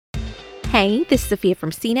Hey, this is Sophia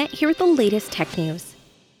from CNET here with the latest tech news.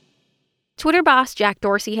 Twitter boss Jack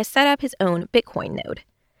Dorsey has set up his own Bitcoin node.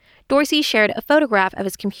 Dorsey shared a photograph of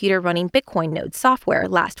his computer running Bitcoin node software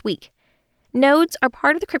last week. Nodes are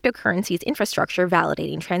part of the cryptocurrency's infrastructure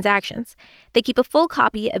validating transactions. They keep a full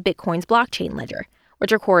copy of Bitcoin's blockchain ledger,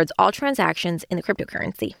 which records all transactions in the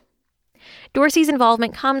cryptocurrency. Dorsey's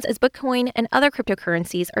involvement comes as Bitcoin and other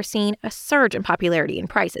cryptocurrencies are seeing a surge in popularity and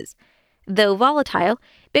prices. Though volatile,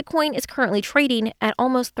 Bitcoin is currently trading at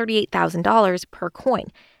almost $38,000 per coin,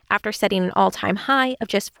 after setting an all-time high of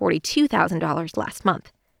just $42,000 last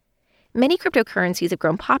month. Many cryptocurrencies have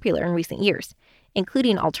grown popular in recent years,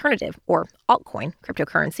 including alternative, or altcoin,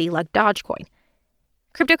 cryptocurrency like Dogecoin.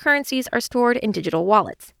 Cryptocurrencies are stored in digital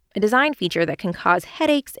wallets, a design feature that can cause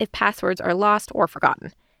headaches if passwords are lost or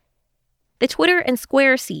forgotten. The Twitter and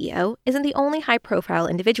Square CEO isn't the only high-profile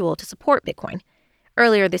individual to support Bitcoin.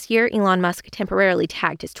 Earlier this year, Elon Musk temporarily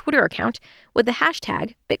tagged his Twitter account with the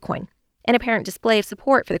hashtag Bitcoin, an apparent display of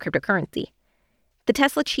support for the cryptocurrency. The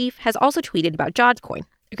Tesla chief has also tweeted about Dogecoin,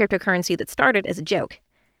 a cryptocurrency that started as a joke.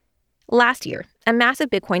 Last year, a massive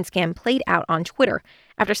Bitcoin scam played out on Twitter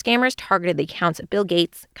after scammers targeted the accounts of Bill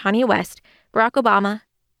Gates, Kanye West, Barack Obama,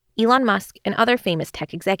 Elon Musk, and other famous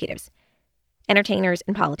tech executives, entertainers,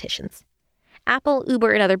 and politicians. Apple,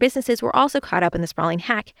 Uber, and other businesses were also caught up in the sprawling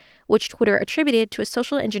hack, which Twitter attributed to a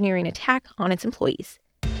social engineering attack on its employees.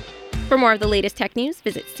 For more of the latest tech news,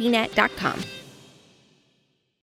 visit cnet.com.